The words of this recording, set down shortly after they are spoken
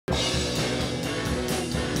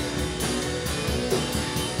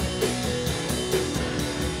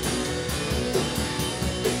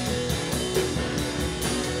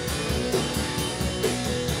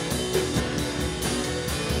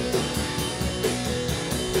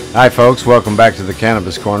Hi folks, welcome back to the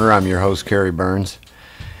Cannabis Corner. I'm your host, Kerry Burns.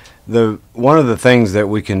 One of the things that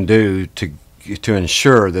we can do to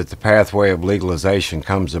ensure that the pathway of legalization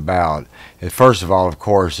comes about, first of all, of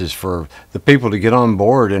course, is for the people to get on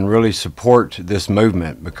board and really support this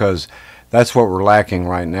movement, because that's what we're lacking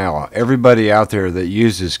right now. Everybody out there that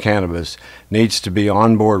uses cannabis needs to be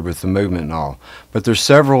on board with the movement and all. But there's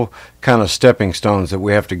several kind of stepping stones that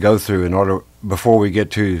we have to go through in order before we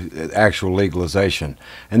get to actual legalization.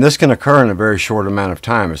 And this can occur in a very short amount of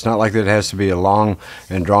time. It's not like that it has to be a long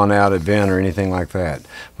and drawn out event or anything like that.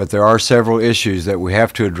 But there are several issues that we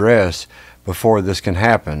have to address before this can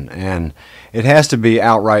happen, and it has to be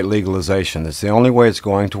outright legalization. That's the only way it's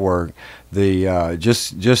going to work.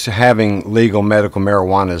 Just having legal medical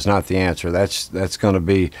marijuana is not the answer. That's going to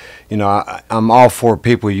be, I'm all for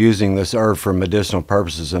people using this herb for medicinal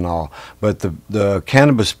purposes and all, but the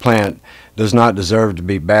cannabis plant does not deserve to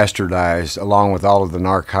be bastardized along with all of the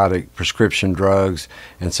narcotic prescription drugs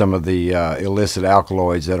and some of the illicit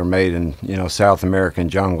alkaloids that are made in South American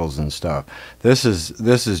jungles and stuff. This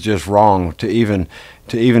is just wrong to even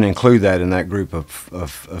include that in that group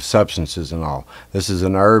of substances and all. This is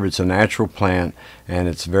an herb, it's a natural plant, and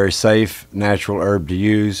it's a very safe natural herb to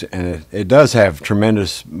use, and it does have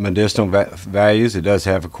tremendous medicinal values. It does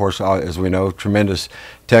have, of course, as we know, tremendous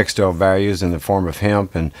textile values in the form of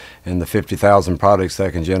hemp and the 50,000 products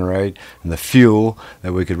that can generate, and the fuel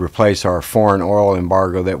that we could replace our foreign oil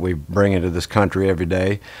embargo that we bring into this country every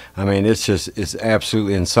day. I mean, it's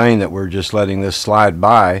absolutely insane that we're just letting this slide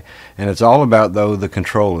by, and it's all about, though, the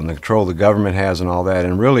control the government has and all that.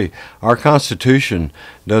 And really, our Constitution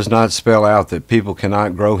does not spell out that people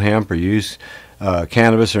cannot grow hemp or use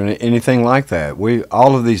cannabis or anything like that.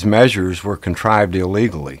 All of these measures were contrived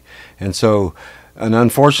illegally, and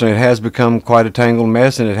unfortunately, it has become quite a tangled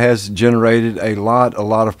mess, and it has generated a lot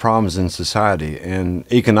of problems in society,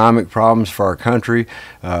 and economic problems for our country,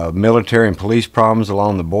 military and police problems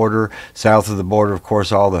along the border, south of the border, of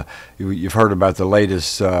course. You've heard about the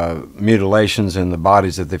latest mutilations in the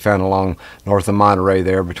bodies that they found along north of Monterey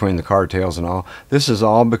there between the cartels and all. This is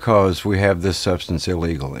all because we have this substance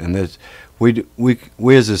illegal, and this. We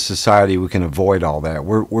as a society, we can avoid all that.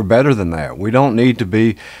 We're better than that. We don't need to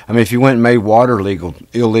be. I mean, if you went and made water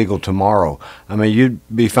illegal tomorrow, I mean, you'd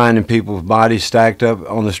be finding people's bodies stacked up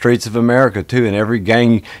on the streets of America too, and every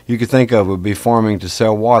gang you could think of would be forming to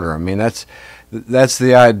sell water. I mean, that's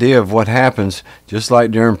the idea of what happens, just like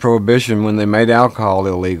during Prohibition when they made alcohol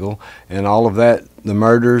illegal and all of that, the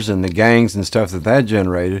murders and the gangs and stuff that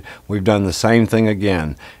generated. We've done the same thing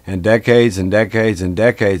again. And decades and decades and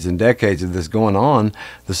decades and decades of this going on,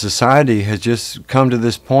 the society has just come to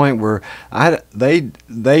this point where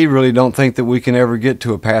they really don't think that we can ever get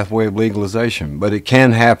to a pathway of legalization. But it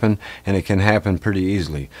can happen, and it can happen pretty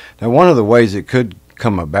easily. Now, one of the ways it could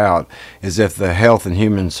come about is if the Health and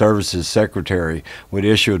Human Services Secretary would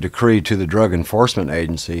issue a decree to the Drug Enforcement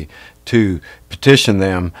Agency to petition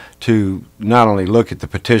them to not only look at the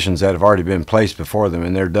petitions that have already been placed before them,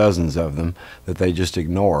 and there are dozens of them that they just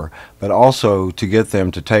ignore, but also to get them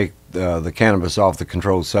to take the cannabis off the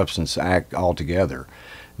Controlled Substance Act altogether.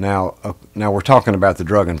 Now we're talking about the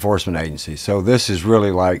Drug Enforcement Agency, so this is really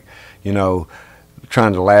like,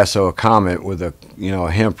 trying to lasso a comet with a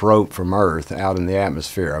hemp rope from Earth out in the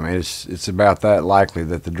atmosphere. I mean, it's about that likely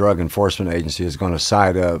that the Drug Enforcement Agency is going to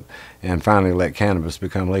side up and finally let cannabis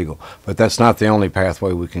become legal. But that's not the only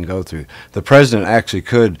pathway we can go through. The president actually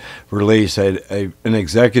could release an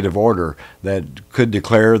executive order that could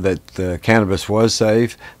declare that the cannabis was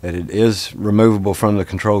safe, that it is removable from the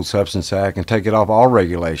Controlled Substance Act, and take it off all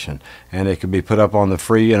regulation. And it could be put up on the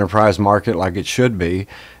free enterprise market like it should be,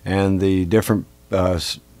 and the different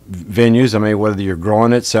venues, I mean, whether you're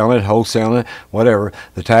growing it, selling it, wholesaling it, whatever,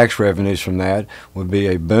 the tax revenues from that would be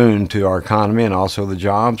a boon to our economy and also the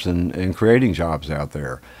jobs and creating jobs out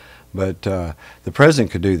there. But the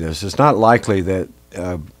president could do this. It's not likely that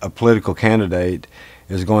a political candidate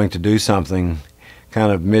is going to do something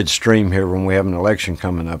kind of midstream here when we have an election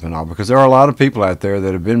coming up and all, because there are a lot of people out there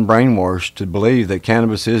that have been brainwashed to believe that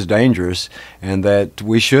cannabis is dangerous and that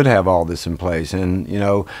we should have all this in place. And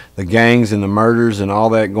the gangs and the murders and all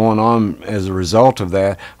that going on as a result of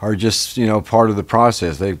that are just part of the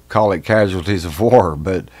process. They call it casualties of war,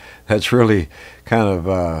 but that's really kind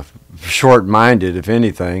of short-minded, if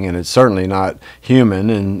anything, and it's certainly not human.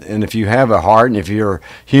 And if you have a heart and if you're a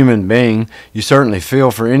human being, you certainly feel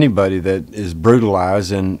for anybody that is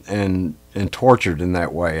brutalized and tortured in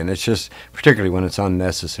that way. And it's just particularly when it's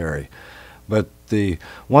unnecessary. But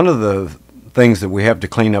one of the things that we have to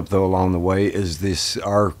clean up, though, along the way is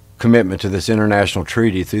our commitment to this international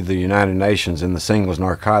treaty through the United Nations and the Singles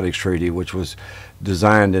Narcotics Treaty, which was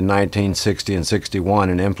designed in 1960 and 61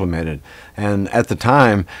 and implemented. And at the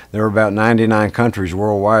time, there were about 99 countries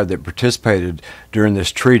worldwide that participated during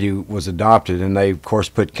this treaty was adopted, and they, of course,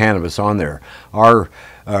 put cannabis on there. Our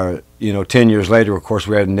 10 years later, of course,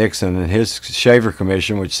 we had Nixon and his Shaver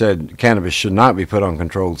Commission, which said cannabis should not be put on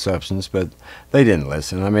controlled substance, but they didn't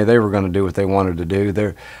listen. I mean, they were going to do what they wanted to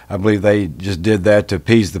do. I believe they just did that to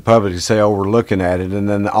appease the public, to say, oh, we're looking at it, and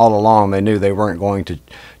then all along they knew they weren't going to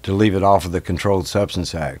leave it off of the Controlled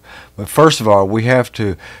Substance Act. But first of all, we have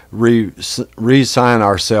to re-sign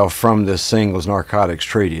ourselves from this Singles Narcotics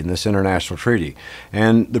Treaty and this international treaty.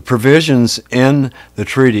 And the provisions in the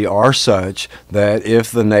treaty are such that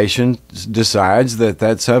if the nation decides that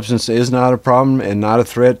that substance is not a problem and not a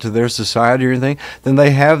threat to their society or anything, then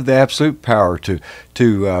they have the absolute power to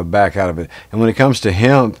back out of it. And when it comes to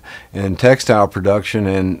hemp and textile production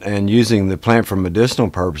and using the plant for medicinal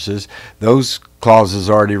purposes, those clauses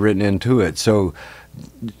are already written into it. So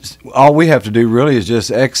all we have to do really is just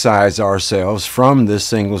excise ourselves from this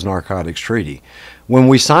Singles Narcotics Treaty. When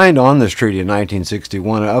we signed on this treaty in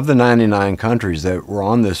 1961, of the 99 countries that were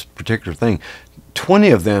on this particular thing, 20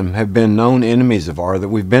 of them have been known enemies of ours that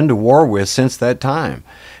we've been to war with since that time.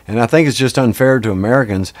 And I think it's just unfair to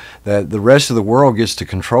Americans that the rest of the world gets to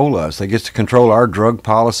control us. They get to control our drug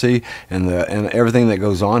policy and everything that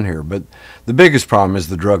goes on here. But the biggest problem is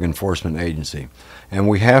the Drug Enforcement Agency. And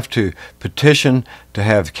we have to petition to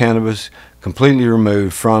have cannabis completely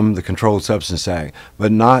removed from the Controlled Substance Act,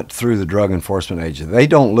 but not through the Drug Enforcement Agency. They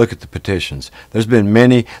don't look at the petitions. There's been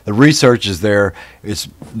many. The research is there.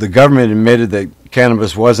 The government admitted that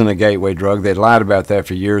cannabis wasn't a gateway drug. They'd lied about that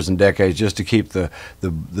for years and decades just to keep the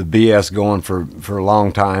BS going for a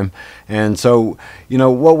long time. And so,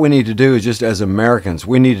 what we need to do is just as Americans,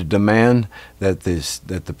 we need to demand that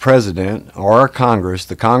the president or our Congress,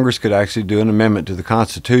 the Congress could actually do an amendment to the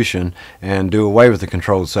Constitution and do away with the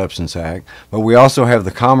Controlled Substance Act. But we also have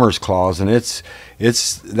the Commerce Clause, and this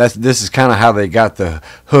is kind of how they got the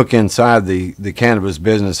hook inside the cannabis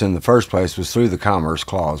business in the first place, was through the Commerce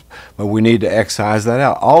Clause. But we need to excise that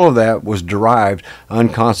out. All of that was derived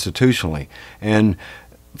unconstitutionally. And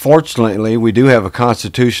fortunately, we do have a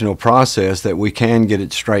constitutional process that we can get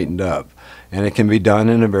it straightened up. And it can be done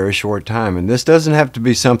in a very short time. And this doesn't have to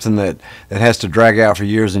be something that has to drag out for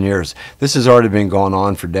years and years. This has already been going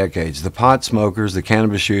on for decades. The pot smokers, the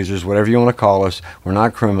cannabis users, whatever you want to call us, we're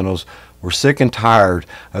not criminals. We're sick and tired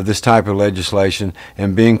of this type of legislation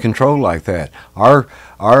and being controlled like that. Our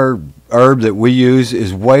herb that we use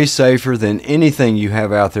is way safer than anything you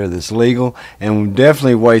have out there that's legal, and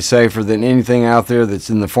definitely way safer than anything out there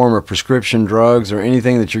that's in the form of prescription drugs or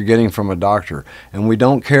anything that you're getting from a doctor. And we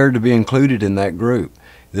don't care to be included in that group.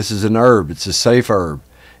 This is an herb. It's a safe herb.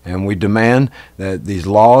 And we demand that these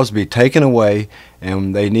laws be taken away,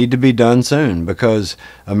 and they need to be done soon, because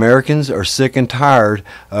Americans are sick and tired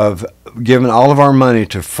of giving all of our money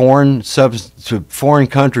to foreign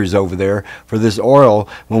countries over there for this oil,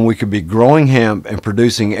 when we could be growing hemp and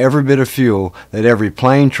producing every bit of fuel that every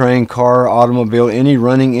plane, train, car, automobile, any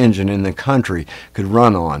running engine in the country could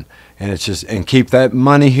run on. And and keep that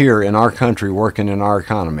money here in our country working in our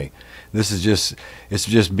economy. It's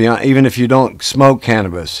just beyond. Even if you don't smoke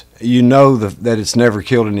cannabis, you know that it's never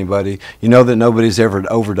killed anybody. You know that nobody's ever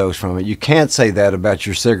overdosed from it. You can't say that about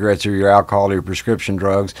your cigarettes or your alcohol or your prescription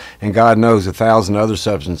drugs, and God knows 1,000 other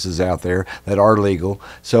substances out there that are legal.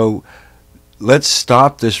 So let's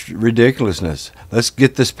stop this ridiculousness. Let's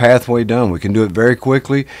get this pathway done. We can do it very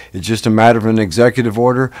quickly. It's just a matter of an executive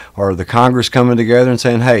order or the Congress coming together and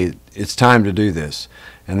saying, hey, it's time to do this.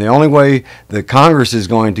 And the only way the Congress is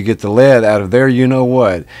going to get the lead out of their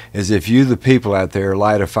you-know-what is if you, the people out there,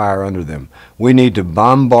 light a fire under them. We need to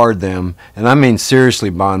bombard them, and I mean seriously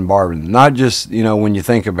bombard them, not just, when you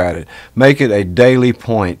think about it. Make it a daily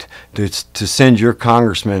point to send your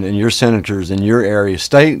congressmen and your senators in your area,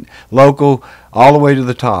 state, local, all the way to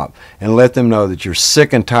the top, and let them know that you're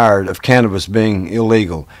sick and tired of cannabis being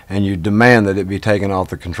illegal, and you demand that it be taken off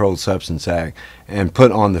the Controlled Substance Act and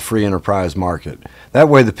put on the free enterprise market. That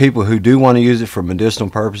way the people who do want to use it for medicinal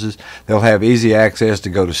purposes, they'll have easy access to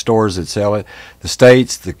go to stores that sell it. The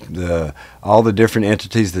states, all the different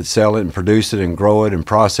entities that sell it and produce it and grow it and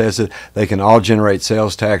process it, they can all generate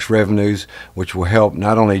sales tax revenues, which will help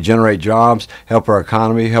not only generate jobs, help our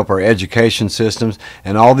economy, help our education systems,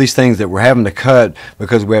 and all these things that we're having to cut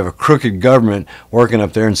because we have a crooked government working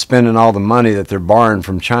up there and spending all the money that they're borrowing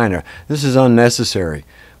from China. This is unnecessary.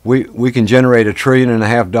 We can generate $1.5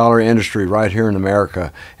 trillion industry right here in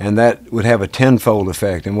America, and that would have a tenfold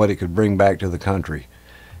effect in what it could bring back to the country.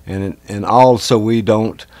 And also we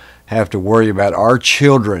don't have to worry about our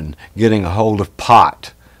children getting a hold of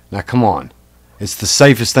pot. Now come on. It's the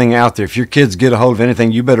safest thing out there. If your kids get a hold of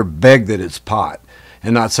anything, you better beg that it's pot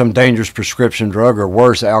and not some dangerous prescription drug, or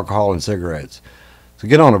worse, alcohol and cigarettes. So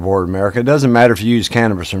get on board, America. It doesn't matter if you use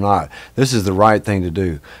cannabis or not. This is the right thing to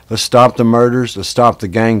do. Let's stop the murders. Let's stop the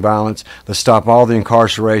gang violence. Let's stop all the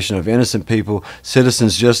incarceration of innocent people,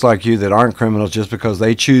 citizens just like you that aren't criminals just because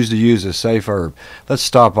they choose to use a safe herb. Let's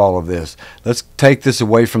stop all of this. Let's take this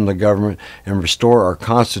away from the government and restore our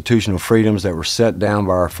constitutional freedoms that were set down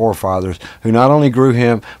by our forefathers, who not only grew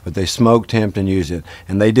hemp, but they smoked hemp and used it.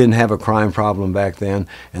 And they didn't have a crime problem back then.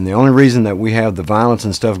 And the only reason that we have the violence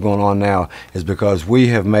and stuff going on now is because we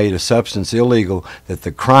have made a substance illegal that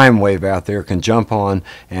the crime wave out there can jump on,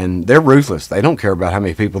 and they're ruthless. They don't care about how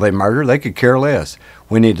many people they murder. They could care less.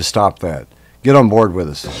 We need to stop that. Get on board with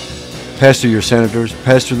us. Pester your senators.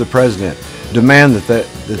 Pester the president. Demand that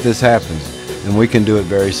this happens, and we can do it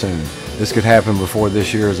very soon. This could happen before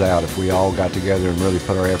this year is out if we all got together and really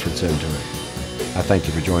put our efforts into it. I thank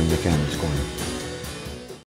you for joining the Cannabis Corner.